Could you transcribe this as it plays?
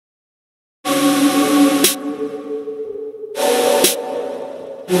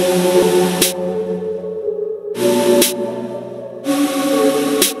Yeah,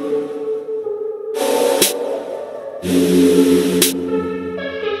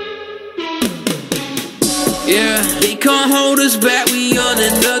 they can't hold us back, we on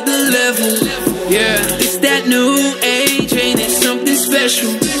another level. Yeah, it's that new age, ain't it something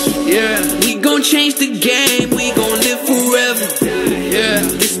special? Yeah, we gon' change the game, we gon' live forever. Yeah,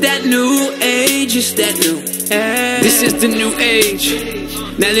 it's that new age, it's that new age. This is the new age.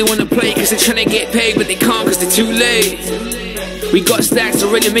 Now they wanna play cause they're tryna get paid, but they can't cause they're too late. We got stacks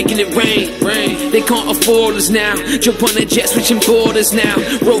already making it rain. They can't afford us now. Jump on a jet switching borders now.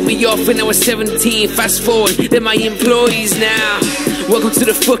 Wrote me off when I was 17. Fast forward, they're my employees now. Welcome to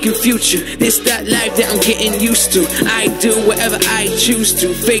the fucking future. This that life that I'm getting used to. I do whatever I choose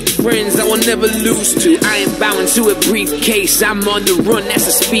to. Fake friends I will never lose to. I am bound to a briefcase. I'm on the run, that's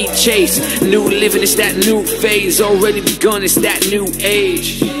a speed chase. New living, it's that new phase. Already begun, it's that new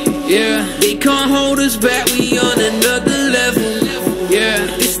age. Yeah, they can't hold us back, we on another level. Yeah,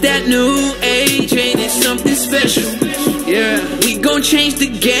 it's that new age, ain't it something special? Yeah, we gon' change the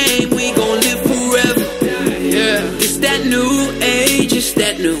game, we gon' live forever. Yeah, it's that new age, it's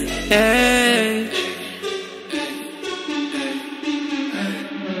that new age.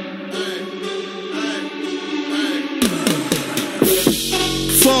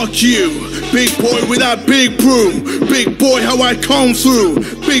 Fuck you, big boy without big broom. Big boy how I come through.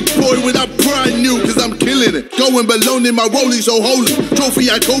 Big boy without brand new, cause I'm killing it. Going below in my rollie so holy.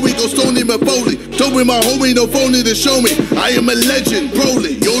 Trophy I go, we go stone in my bowling. Told me my homie no phony to show me. I am a legend,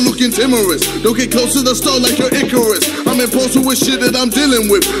 Broly, you're looking timorous. Don't get close to the star like you're Icarus. I'm imposing with shit that I'm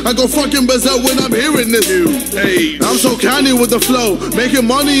dealing with. I go fucking berserk when I'm hearing this. Hey, I'm so candy with the flow, making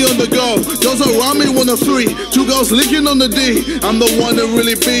money on the go. Those around me want a 3, 2 girls licking on the D. I'm the one to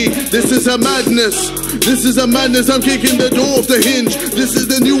really be. This is a madness. This is a madness, I'm kicking the door off the hinge. This is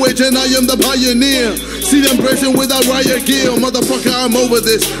the new age and I am the pioneer. See them bracing without riot gear. Motherfucker, I'm over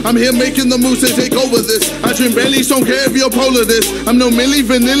this. I'm here making the moves to take over this. I drink Baileys, don't care if you're polar this. I'm no Milli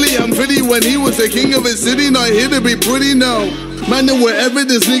Vanilli, I'm pretty when he was the king of his city. Not here to be pretty now. Man, then wherever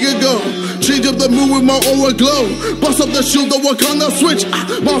this nigga go, change up the mood with my aura glow. Bust up the shield, the Wakanda switch.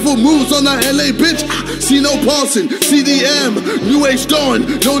 Marvel moves on that LA bitch. See no passing, CDM, new age dawn.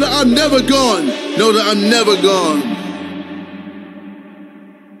 Know that I'm never gone. Know that I'm never gone.